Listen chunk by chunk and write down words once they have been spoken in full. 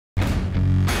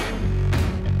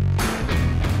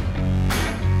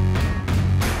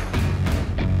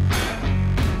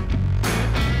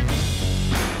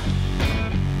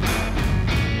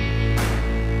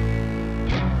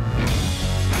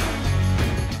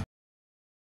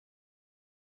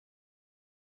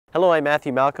Hello, I'm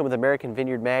Matthew Malcolm with American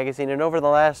Vineyard Magazine, and over the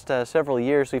last several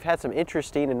years we've had some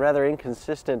interesting and rather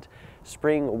inconsistent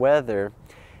spring weather,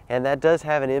 and that does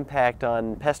have an impact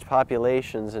on pest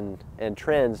populations and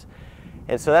trends.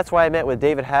 And so that's why I met with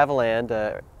David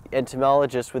Haviland,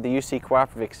 entomologist with the UC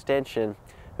Cooperative Extension,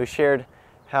 who shared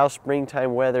how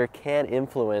springtime weather can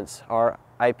influence our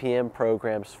IPM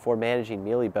programs for managing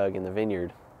mealybug in the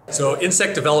vineyard. So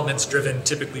insect development is driven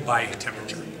typically by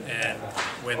temperature, and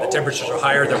when the temperatures are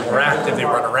higher, they're more active, they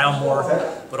run around more,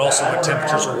 but also when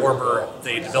temperatures are warmer,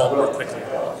 they develop more quickly.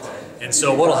 And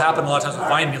so what will happen a lot of times with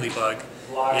vine mealybug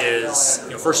is,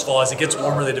 first of all, as it gets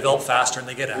warmer, they develop faster and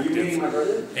they get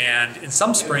active. And in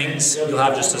some springs, you'll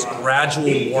have just this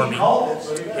gradual warming,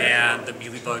 and the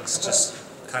mealybugs just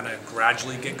kind of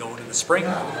gradually get going in the spring.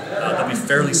 They'll be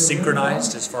fairly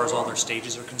synchronized as far as all their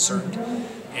stages are concerned.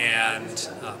 And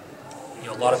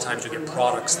a lot of times you get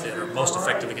products that are most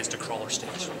effective against a crawler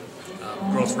stage,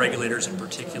 growth regulators in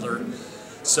particular.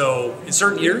 So in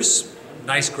certain years,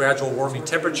 nice gradual warming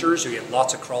temperatures, you get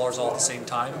lots of crawlers all at the same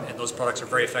time, and those products are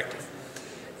very effective.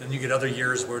 Then you get other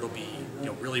years where it'll be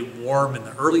really warm in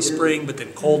the early spring, but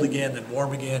then cold again, then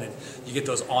warm again, and you get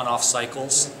those on-off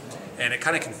cycles, and it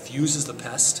kind of confuses the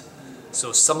pest.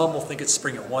 So some of them will think it's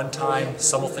spring at one time,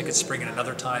 some will think it's spring at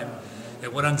another time.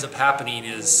 And what ends up happening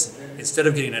is, instead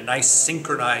of getting a nice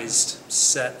synchronized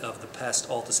set of the pest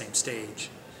all at the same stage,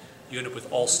 you end up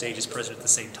with all stages present at the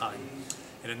same time.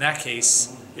 And in that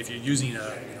case, if you're using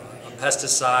a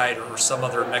pesticide or some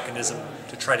other mechanism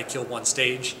to try to kill one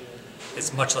stage,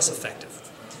 it's much less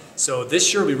effective. So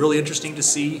this year will be really interesting to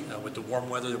see, with the warm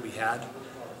weather that we had,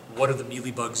 what are the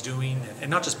mealybugs doing,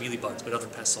 and not just mealybugs, but other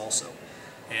pests also.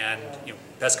 And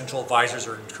pest control advisors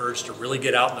are encouraged to really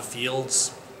get out in the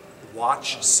fields,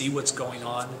 watch, see what's going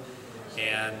on,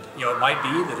 and it might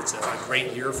be that it's a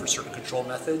great year for certain control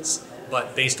methods,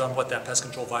 but based on what that pest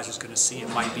control advisor is going to see, it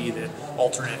might be that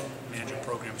alternate management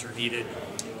programs are needed,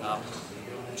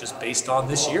 just based on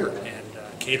this year and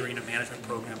catering a management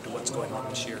program to what's going on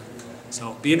this year.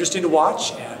 So be interesting to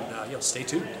watch, and stay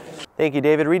tuned. Thank you,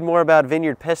 David. Read more about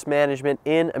vineyard pest management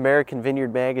in American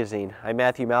Vineyard Magazine. I'm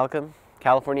Matthew Malcolm,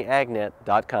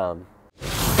 CaliforniaAgNet.com.